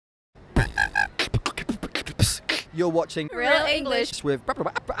You're watching Real English with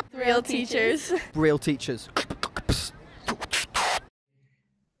Real Teachers. Real Teachers.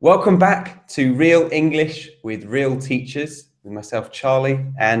 Welcome back to Real English with Real Teachers, with myself, Charlie,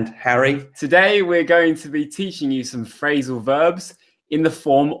 and Harry. Today we're going to be teaching you some phrasal verbs in the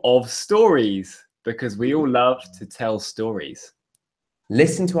form of stories, because we all love to tell stories.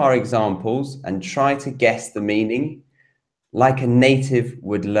 Listen to our examples and try to guess the meaning like a native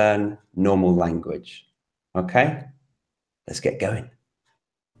would learn normal language. Okay? Let's get going.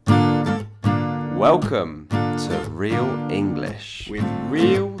 Welcome to Real English With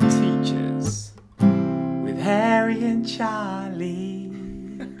real teachers. with Harry and Charlie.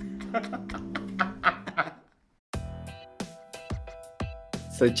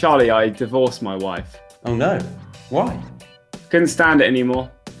 So Charlie, I divorced my wife. Oh no, why? Couldn't stand it anymore.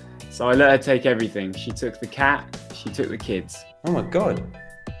 So I let her take everything. She took the cat, she took the kids. Oh my God.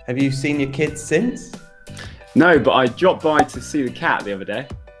 Have you seen your kids since? No, but I dropped by to see the cat the other day.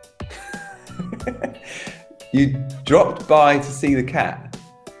 You dropped by to see the cat.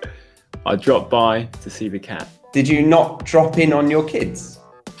 I dropped by to see the cat. Did you not drop in on your kids?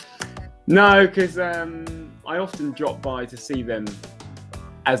 No, because I often drop by to see them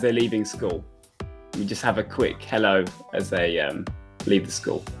as they're leaving school. We just have a quick hello as they leave the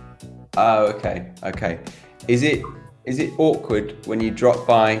school. Oh, okay. Is it awkward when you drop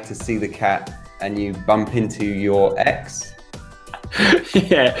by to see the cat and you bump into your ex?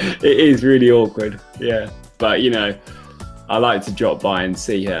 Yeah, it is really awkward. Yeah, but you know, I like to drop by and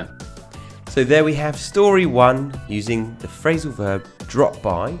see her. So there we have story one using the phrasal verb drop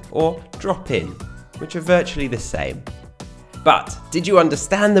by or drop in, which are virtually the same. But did you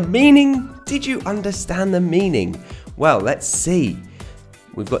understand the meaning? Well, let's see.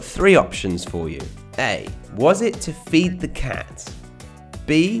 We've got three options for you. A, was it to feed the cat?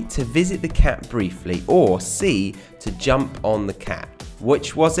 B, to visit the cat briefly? Or C, to jump on the cat?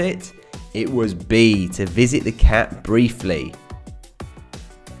 Which was it? It was B, to visit the cat briefly.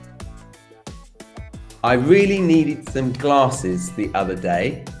 I really needed some glasses the other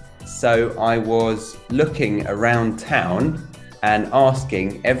day, so I was looking around town and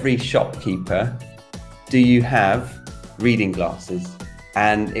asking every shopkeeper, do you have reading glasses?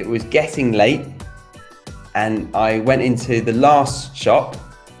 And it was getting late, and I went into the last shop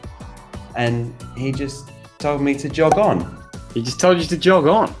and he just told me to jog on. He just told you to jog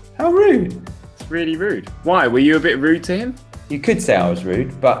on. How rude. It's really rude. Why? Were you a bit rude to him? You could say I was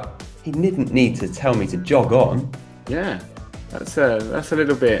rude, but he didn't need to tell me to jog on. Yeah, that's a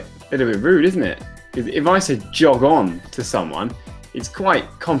little bit rude, isn't it? If I said jog on to someone, it's quite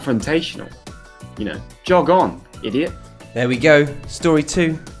confrontational. You know, jog on, idiot. There we go, story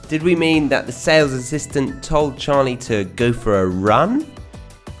two. Did we mean that the sales assistant told Charlie to go for a run?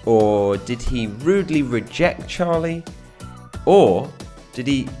 Or did he rudely reject Charlie? Or did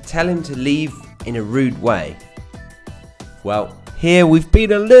he tell him to leave in a rude way? Well, here we've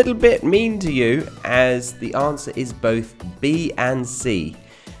been a little bit mean to you, as the answer is both B and C.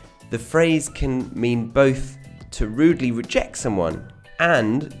 The phrase can mean both to rudely reject someone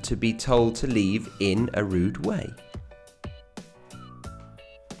and to be told to leave in a rude way.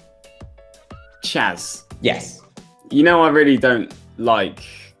 Chaz. Yes. You know I really don't like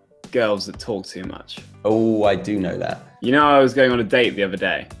girls that talk too much. Oh, I do know that. You know I was going on a date the other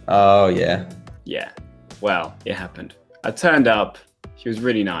day. Oh, yeah. Yeah, well, it happened. I turned up, she was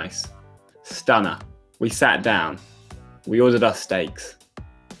really nice. Stunner. We sat down. We ordered our steaks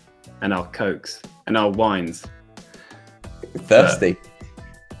and our cokes and our wines. Thirsty.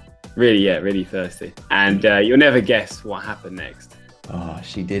 Really thirsty. And you'll never guess what happened next. Oh,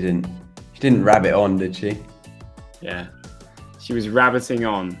 she didn't rabbit on, did she? Yeah, she was rabbiting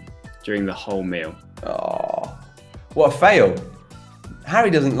on during the whole meal. Oh, what a fail. Harry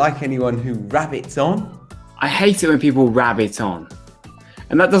doesn't like anyone who rabbits on. I hate it when people rabbit on.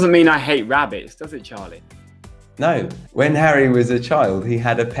 And that doesn't mean I hate rabbits, does it, Charlie? No, when Harry was a child, he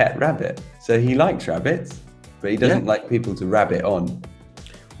had a pet rabbit. So he likes rabbits, but he doesn't like people to rabbit on.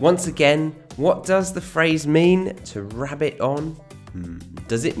 Once again, what does the phrase mean, to rabbit on?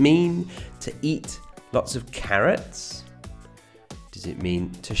 Does it mean to eat lots of carrots? Does it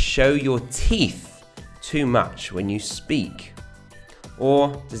mean to show your teeth too much when you speak?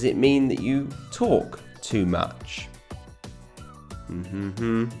 Or does it mean that you talk too much?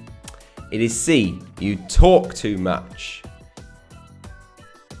 It is C, you talk too much.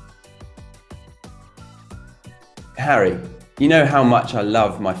 Harry, you know how much I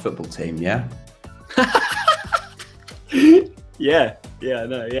love my football team, yeah? Yeah,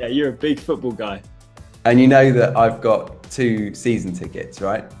 you're a big football guy. And you know that I've got 2 season tickets,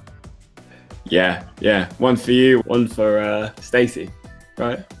 right? Yeah, yeah. One for you, one for Stacey,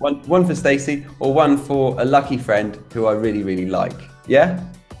 right? One for Stacey, or one for a lucky friend who I really, really like. Yeah?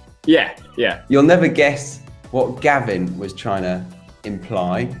 Yeah, yeah. You'll never guess what Gavin was trying to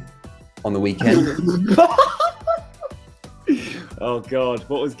imply on the weekend. Oh God,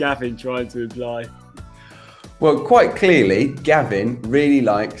 what was Gavin trying to imply? Well, quite clearly, Gavin really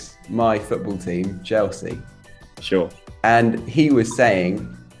likes my football team, Chelsea. Sure. And he was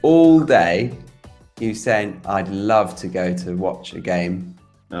saying all day, he was saying, I'd love to go to watch a game.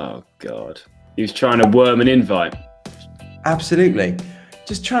 Oh God. He was trying to worm an invite. Absolutely.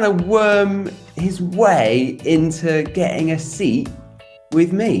 Just trying to worm his way into getting a seat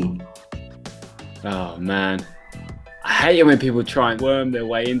with me. Oh man. I hate it when people try and worm their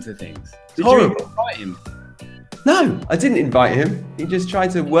way into things. Did Horrible. you invite him? No, I didn't invite him. He just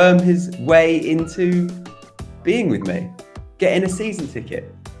tried to worm his way into being with me, getting a season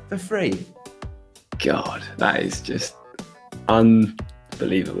ticket for free. God, that is just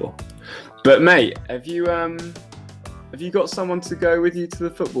unbelievable. But mate, have you got someone to go with you to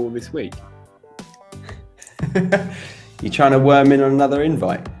the football this week? You trying to worm in on another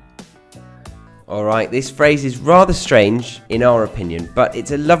invite? Alright, this phrase is rather strange in our opinion, but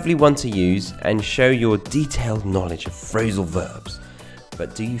it's a lovely one to use and show your detailed knowledge of phrasal verbs.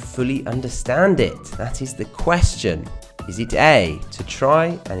 But do you fully understand it? That is the question. Is it A, to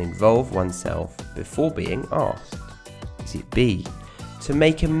try and involve oneself before being asked? Is it B, to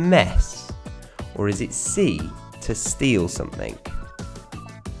make a mess? Or is it C, to steal something?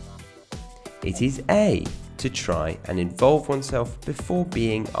 It is A, to try and involve oneself before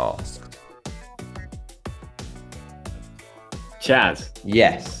being asked. Chaz,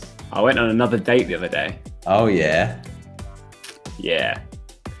 Yes. I went on another date the other day. Oh yeah. Yeah.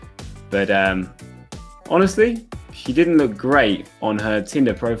 But honestly, she didn't look great on her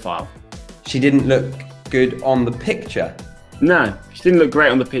Tinder profile. She didn't look good on the picture. No, she didn't look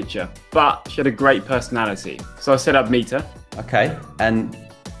great on the picture, but she had a great personality. So I said I'd meet her. Okay. And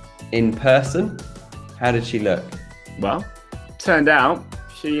in person, how did she look? Well, turned out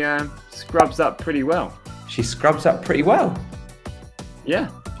she scrubs up pretty well. She scrubs up pretty well. Yeah,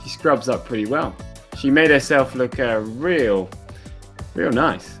 she scrubs up pretty well. She made herself look real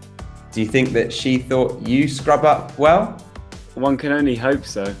nice. Do you think that she thought you scrub up well? One can only hope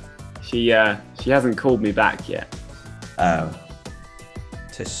so. She hasn't called me back yet. Oh.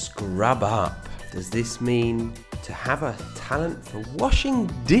 To scrub up, does this mean to have a talent for washing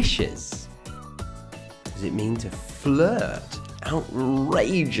dishes? Does it mean to flirt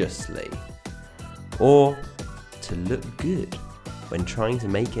outrageously? Or to look good when trying to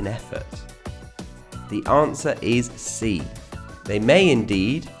make an effort? The answer is C. They may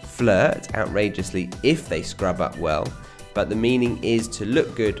indeed flirt outrageously if they scrub up well, but the meaning is to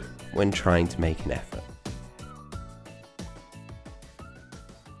look good when trying to make an effort.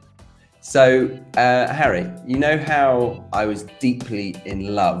 So, Harry, you know how I was deeply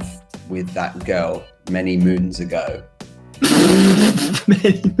in love with that girl many moons ago?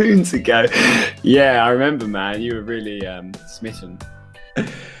 Many moons ago. Yeah, I remember, man. You were really smitten.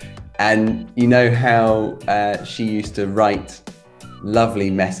 And you know how she used to write lovely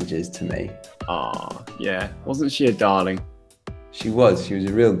messages to me? Oh, yeah. Wasn't she a darling? She was a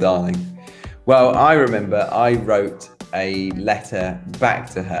real darling. Well, I remember I wrote a letter back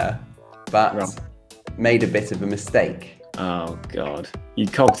to her, but Right. made a bit of a mistake. Oh, God. You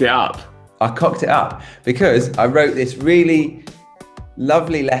cocked it up. I cocked it up because I wrote this really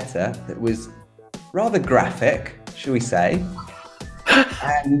lovely letter that was rather graphic, shall we say.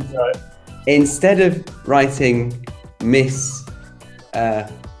 And instead of writing Miss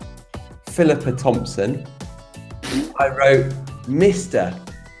Philippa Thompson, I wrote Mr.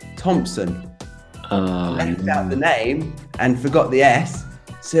 Thompson. Left out the name and forgot the S,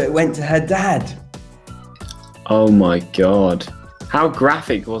 so it went to her dad. Oh, my God. How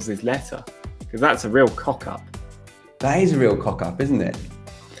graphic was this letter? Because that's a real cock-up. That is a real cock-up, isn't it?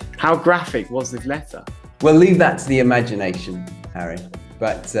 How graphic was this letter? We'll leave that to the imagination, Harry.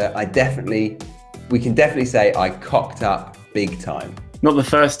 But we can definitely say I cocked up big time. Not the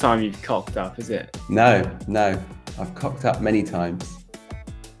first time you've cocked up, is it? No, I've cocked up many times.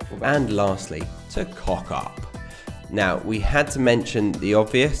 And lastly, to cock up. Now, we had to mention the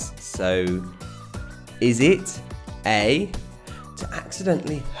obvious, so is it A, to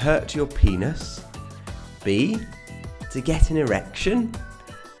accidentally hurt your penis, B, to get an erection,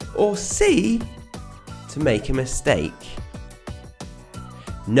 or C, to make a mistake?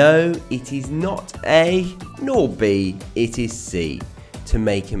 No, it is not A nor B, it is C, to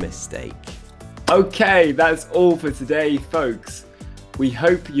make a mistake. Okay, that's all for today, folks. We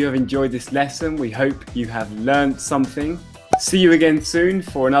hope you have enjoyed this lesson. We hope you have learned something. See you again soon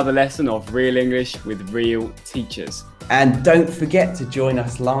for another lesson of Real English with real teachers. And don't forget to join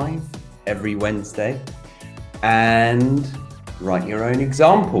us live every Wednesday and write your own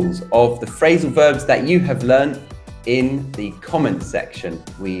examples of the phrasal verbs that you have learned in the comments section.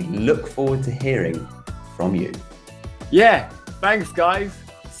 We look forward to hearing from you. Yeah, thanks guys.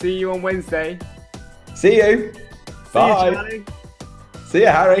 See you on Wednesday. See you. Bye. See you, Charlie. See you,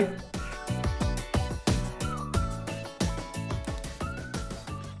 Harry.